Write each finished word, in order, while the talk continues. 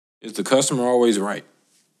Is the customer always right?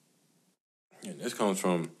 And this comes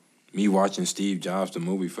from me watching Steve Jobs, the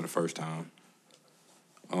movie, for the first time.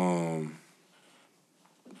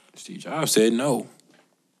 Steve Jobs said no.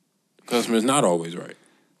 The customer is not always right.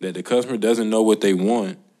 That the customer doesn't know what they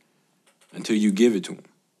want until you give it to them.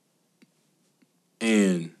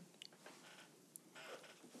 And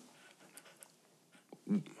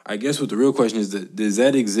I guess what the real question is, that does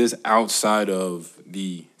that exist outside of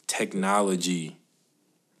the technology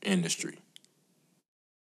industry?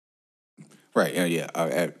 Right, yeah.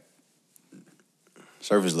 At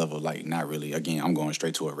service level, like, not really. Again, I'm going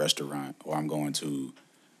straight to a restaurant, or I'm going to,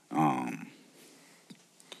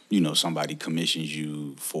 somebody commissions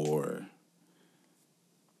you for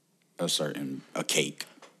a cake.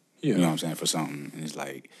 Yeah. You know what I'm saying? For something. And it's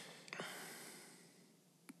like,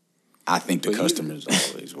 I think the customer's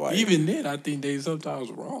always right. Even then, I think they sometimes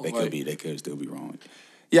wrong. They could still be wrong.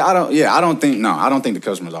 I don't think the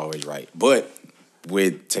customer's always right. But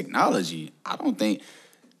with technology, I don't think,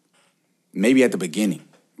 maybe at the beginning,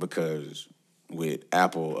 because with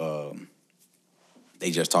Apple, they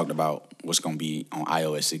just talked about what's going to be on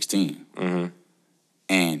iOS 16. Mm-hmm.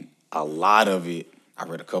 And a lot of it, I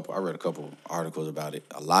read a couple articles about it.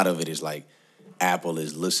 A lot of it is like Apple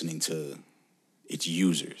is listening to its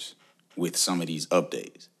users with some of these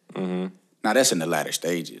updates. Mm-hmm. Now, that's in the latter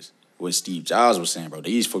stages. What Steve Jobs was saying, bro,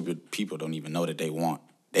 these people don't even know that they want.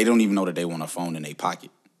 They don't even know that they want a phone in their pocket.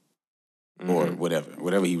 Mm-hmm. Or whatever.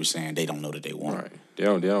 Whatever he was saying, they don't know that they want. Right. They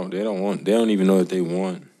don't even know that they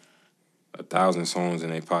want 1,000 songs in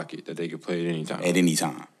their pocket that they could play at any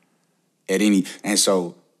time. And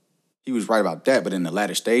so he was right about that, but in the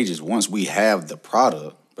latter stages, once we have the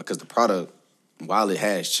product, because the product, while it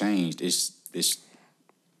has changed, it's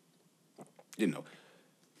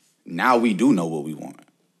now we do know what we want.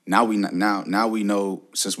 Now we know,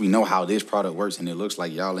 since we know how this product works, and it looks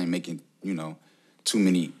like y'all ain't making, too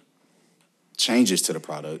many changes to the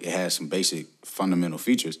product. It has some basic fundamental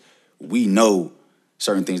features. We know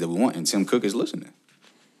certain things that we want, and Tim Cook is listening.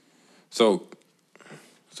 So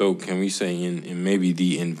can we say in maybe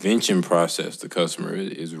the invention process, the customer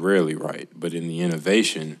is rarely right, but in the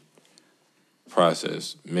innovation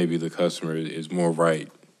process, maybe the customer is more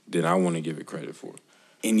right than I want to give it credit for?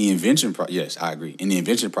 In the invention yes, I agree. In the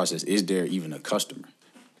invention process, is there even a customer?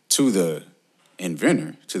 To the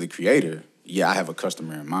inventor, to the creator, yeah, I have a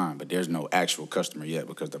customer in mind, but there's no actual customer yet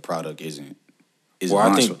because the product isn't. Well,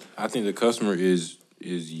 I think the customer is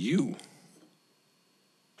you.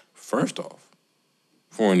 First off,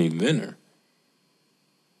 for an inventor,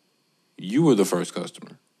 you were the first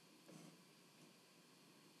customer.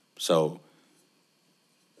 So,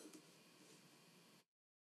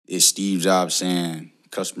 is Steve Jobs saying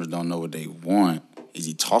customers don't know what they want? Is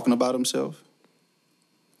he talking about himself?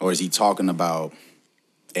 Or is he talking about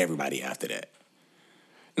everybody after that?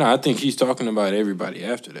 No, I think he's talking about everybody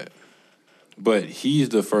after that. But he's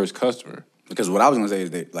the first customer. Because what I was going to say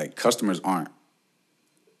is that, like, customers aren't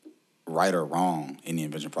right or wrong in the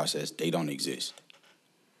invention process. They don't exist.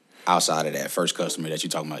 Outside of that first customer that you're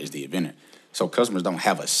talking about is the inventor. So customers don't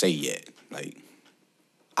have a say yet. Like,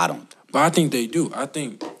 I don't. But I think they do. I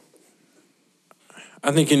think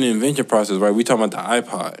in the invention process, right, we talking about the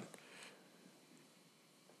iPod.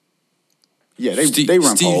 Yeah, they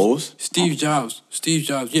run polls. Steve Jobs,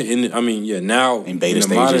 yeah, now in beta in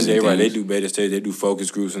the modern day, right, they do beta stage, they do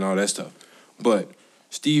focus groups and all that stuff. But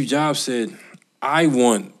Steve Jobs said, I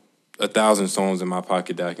want 1,000 songs in my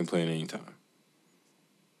pocket that I can play at any time.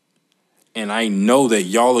 And I know that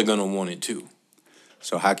y'all are going to want it too.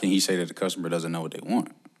 So how can he say that the customer doesn't know what they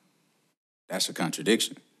want? That's a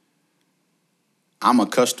contradiction. I'm a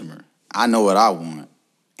customer. I know what I want,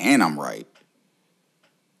 and I'm right.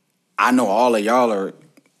 I know all of y'all are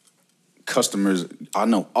customers. I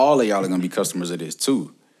know all of y'all are going to be customers of this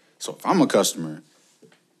too. So if I'm a customer,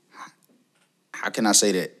 how can I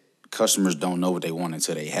say that customers don't know what they want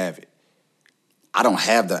until they have it? I don't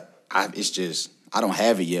have I don't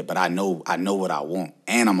have it yet, but I know what I want,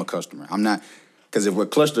 and I'm a customer. I'm not, because if we're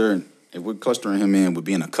clustering him in with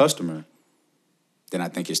being a customer, then I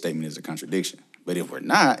think his statement is a contradiction. But if we're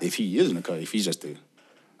not, if he isn't if he's just a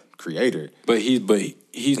creator, but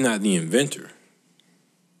he's not the inventor,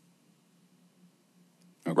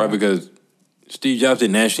 okay, right? Because Steve Jobs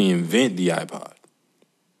didn't actually invent the iPod.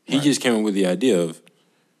 He just came up with the idea of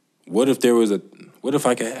what if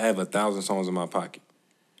I could have 1,000 songs in my pocket.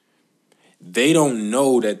 They don't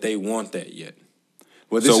know that they want that yet.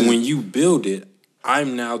 Well, when you build it,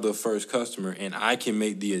 I'm now the first customer, and I can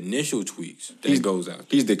make the initial tweaks that goes out there.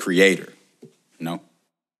 He's the creator. No.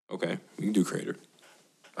 Okay, we can do creator.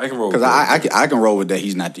 I can roll because I can roll with that.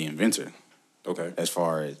 He's not the inventor. Okay. As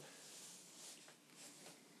far as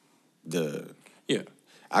Yeah.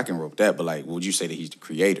 I can roll with that, but like, would you say that he's the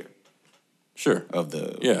creator? Sure. Of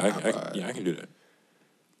the I can do that.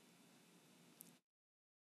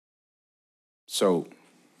 So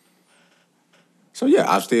yeah,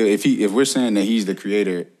 I still if we're saying that he's the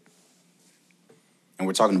creator, and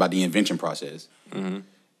we're talking about the invention process,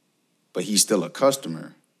 but he's still a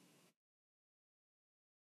customer.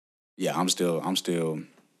 Yeah, I'm still.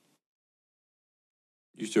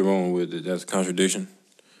 You still wrong with it? That's a contradiction.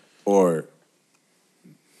 Or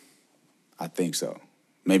I think so.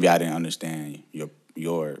 Maybe I didn't understand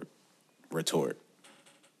your retort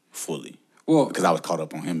fully. Well, because I was caught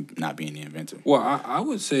up on him not being the inventor. Well, I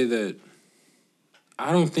would say that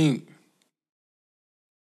I don't think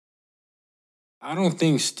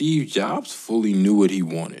Steve Jobs fully knew what he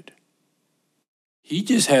wanted. He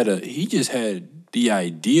just had the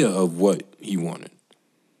idea of what he wanted.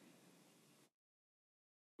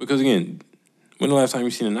 Because again, when the last time you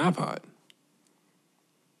seen an iPod?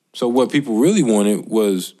 So what people really wanted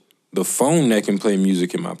was the phone that can play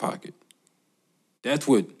music in my pocket. That's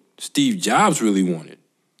what Steve Jobs really wanted.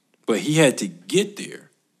 But he had to get there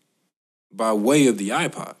by way of the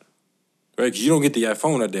iPod. Right? Because you don't get the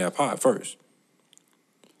iPhone at the iPod first.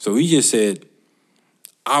 So he just said,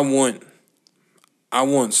 I want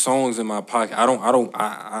songs in my pocket. I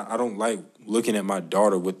don't like looking at my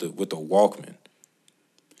daughter with the Walkman.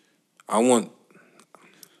 I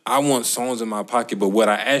want songs in my pocket, but what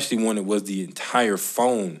I actually wanted was the entire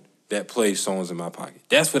phone that plays songs in my pocket.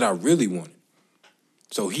 That's what I really wanted.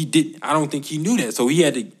 So I don't think he knew that. So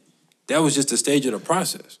that was just a stage of the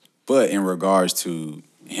process. But in regards to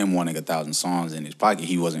him wanting 1,000 songs in his pocket,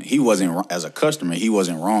 he wasn't as a customer, he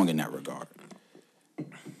wasn't wrong in that regard.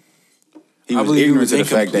 He was ignorant to the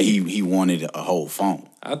fact that he wanted a whole phone.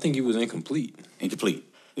 I think he was incomplete. Incomplete,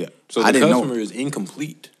 yeah. So the customer is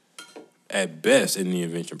incomplete at best in the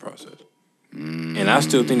invention process. And I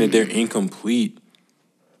still think that they're incomplete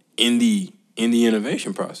in the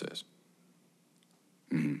innovation process.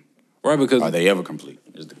 Right, because... Are they ever complete,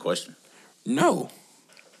 is the question. No.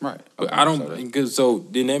 Right. But okay, I don't... Because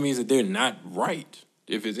then that means that they're not right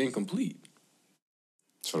if it's incomplete.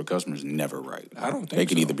 So the customer's never right. I don't think they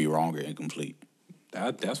could so. either be wrong or incomplete.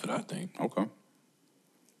 That's what I think. Okay.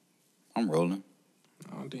 I'm rolling.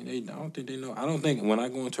 I don't think they know. I don't think when I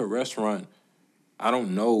go into a restaurant, I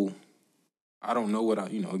don't know what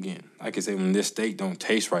again, like I say, when this steak don't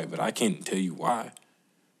taste right, but I can't tell you why.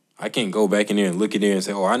 I can't go back in there and look at there and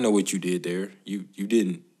say, oh, I know what you did there. You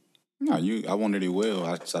didn't. No, I wanted it well.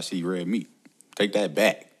 I see red meat. Take that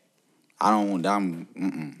back.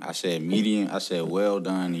 I said medium. I said well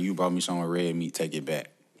done, and you brought me some with red meat. Take it back.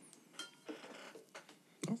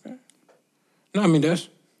 Okay. No, I mean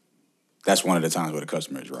that's one of the times where the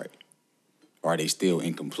customer is right. Or are they still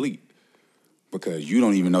incomplete? Because you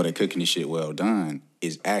don't even know that cooking this shit well done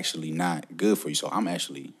is actually not good for you. So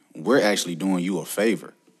we're actually doing you a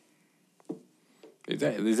favor. Is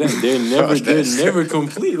that they're never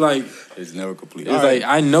complete. Like it's never complete. It's like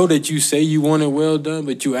I know that you say you want it well done,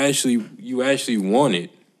 but you actually want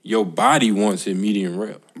it. Your body wants it medium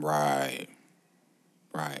rare. Right.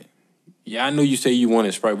 Yeah, I know you say you want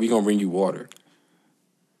it Sprite. We gonna bring you water.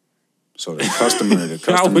 So the customer,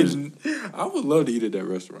 I would love to eat at that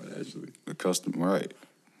restaurant. Actually, the customer, right?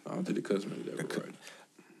 I don't think the customer is ever right.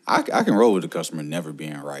 I can roll with the customer never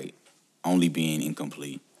being right, only being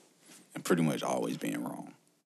incomplete, and pretty much always being wrong.